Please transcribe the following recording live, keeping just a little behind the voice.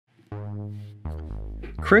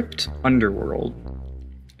Crypt Underworld,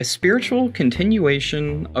 a spiritual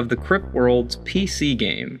continuation of the Crypt Worlds PC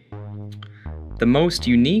game. The most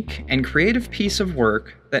unique and creative piece of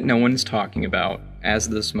work that no one's talking about as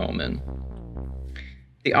this moment.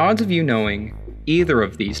 The odds of you knowing either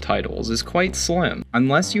of these titles is quite slim,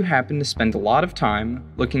 unless you happen to spend a lot of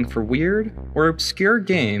time looking for weird or obscure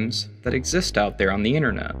games that exist out there on the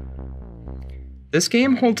internet. This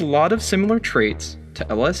game holds a lot of similar traits to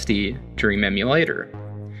LSD Dream Emulator,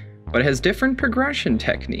 but has different progression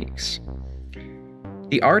techniques.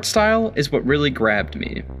 The art style is what really grabbed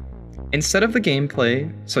me. Instead of the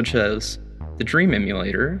gameplay, such as the Dream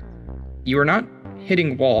Emulator, you are not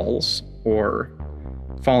hitting walls or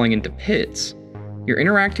falling into pits. You're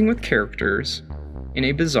interacting with characters in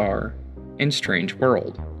a bizarre and strange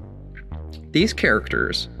world. These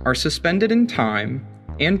characters are suspended in time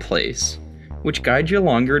and place, which guide you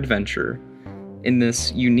along your adventure in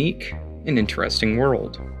this unique and interesting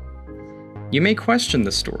world. You may question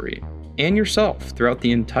the story and yourself throughout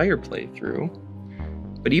the entire playthrough,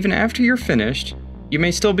 but even after you're finished, you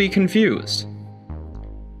may still be confused,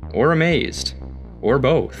 or amazed, or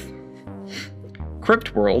both.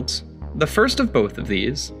 Crypt Worlds, the first of both of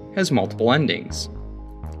these, has multiple endings.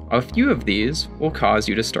 A few of these will cause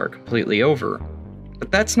you to start completely over,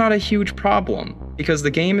 but that's not a huge problem because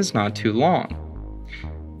the game is not too long.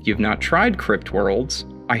 If you've not tried Crypt Worlds,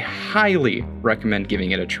 I highly recommend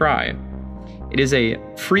giving it a try. It is a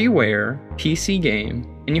freeware PC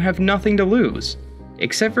game, and you have nothing to lose,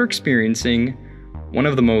 except for experiencing one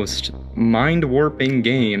of the most mind-warping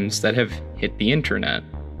games that have hit the internet.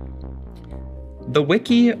 The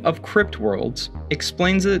wiki of Crypt Worlds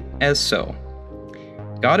explains it as so.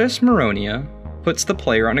 Goddess Maronia puts the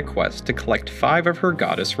player on a quest to collect 5 of her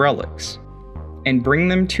goddess relics, and bring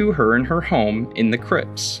them to her in her home in the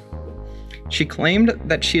crypts. She claimed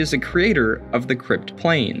that she is the creator of the Crypt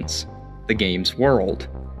Plains, the game's world,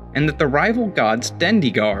 and that the rival gods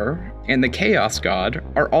Dendigar and the Chaos God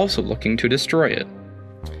are also looking to destroy it.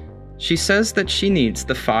 She says that she needs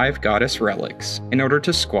the 5 goddess relics in order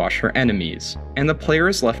to squash her enemies, and the player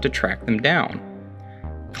is left to track them down.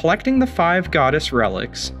 Collecting the 5 goddess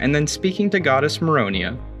relics and then speaking to Goddess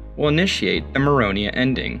Maronia will initiate the Maronia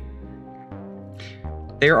ending.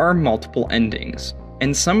 There are multiple endings,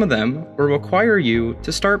 and some of them will require you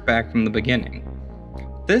to start back from the beginning.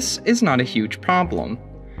 This is not a huge problem,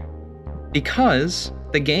 because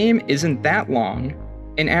the game isn't that long,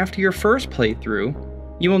 and after your first playthrough,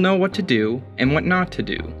 you will know what to do and what not to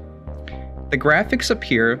do. The graphics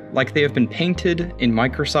appear like they have been painted in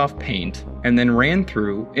Microsoft Paint and then ran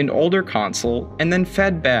through an older console and then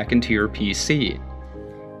fed back into your PC.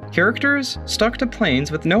 Characters stuck to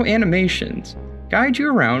planes with no animations guide you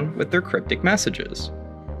around with their cryptic messages.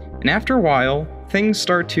 And after a while, things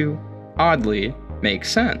start to, oddly, make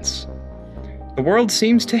sense. The world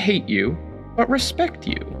seems to hate you, but respect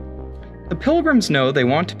you. The pilgrims know they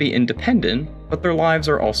want to be independent, but their lives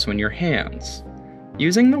are also in your hands.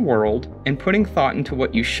 Using the world and putting thought into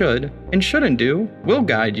what you should and shouldn't do will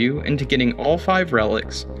guide you into getting all 5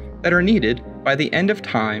 relics that are needed by the end of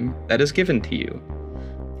time that is given to you.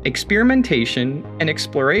 Experimentation and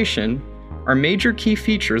exploration are major key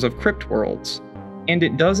features of Crypt Worlds, and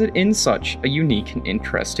it does it in such a unique and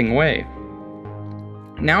interesting way.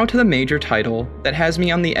 Now to the major title that has me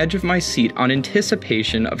on the edge of my seat on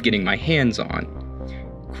anticipation of getting my hands on.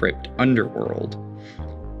 Crypt Underworld.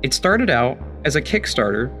 It started out as a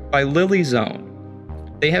Kickstarter by Lily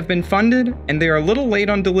Zone. They have been funded and they are a little late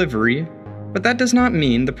on delivery, but that does not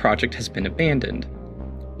mean the project has been abandoned.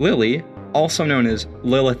 Lily, also known as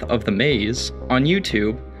Lilith of the Maze, on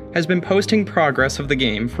YouTube, has been posting progress of the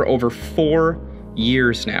game for over 4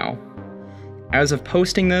 years now. As of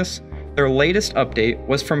posting this, their latest update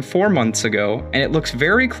was from 4 months ago, and it looks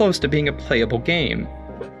very close to being a playable game.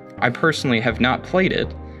 I personally have not played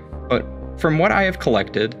it, but from what I have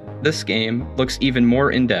collected, this game looks even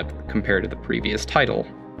more in-depth compared to the previous title.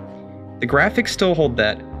 The graphics still hold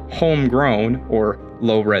that homegrown or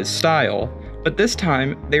low-res style, but this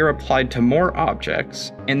time they are applied to more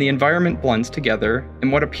objects, and the environment blends together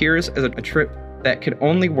in what appears as a trip that could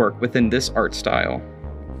only work within this art style.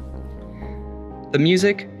 The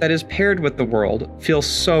music that is paired with the world feels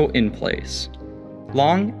so in place.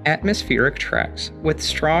 Long, atmospheric tracks with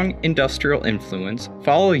strong industrial influence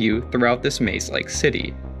follow you throughout this maze-like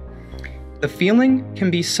city. The feeling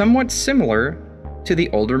can be somewhat similar to the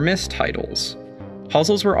older Myst titles.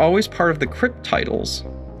 Puzzles were always part of the Crypt titles,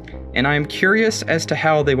 and I am curious as to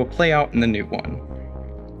how they will play out in the new one.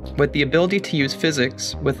 With the ability to use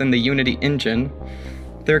physics within the Unity engine,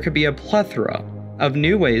 there could be a plethora of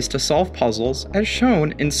new ways to solve puzzles as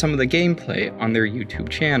shown in some of the gameplay on their YouTube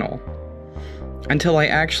channel. Until I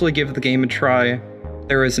actually give the game a try,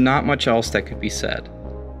 there is not much else that could be said.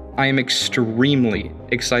 I am extremely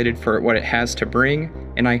excited for what it has to bring,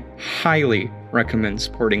 and I highly recommend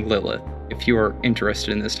supporting Lilith if you are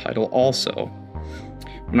interested in this title also.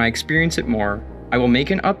 When I experience it more, I will make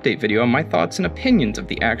an update video on my thoughts and opinions of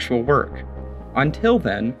the actual work. Until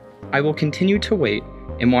then, I will continue to wait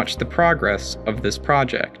and watch the progress of this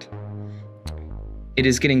project. It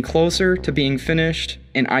is getting closer to being finished,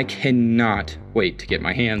 and I cannot wait to get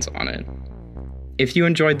my hands on it. If you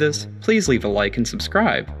enjoyed this, please leave a like and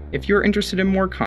subscribe if you're interested in more content.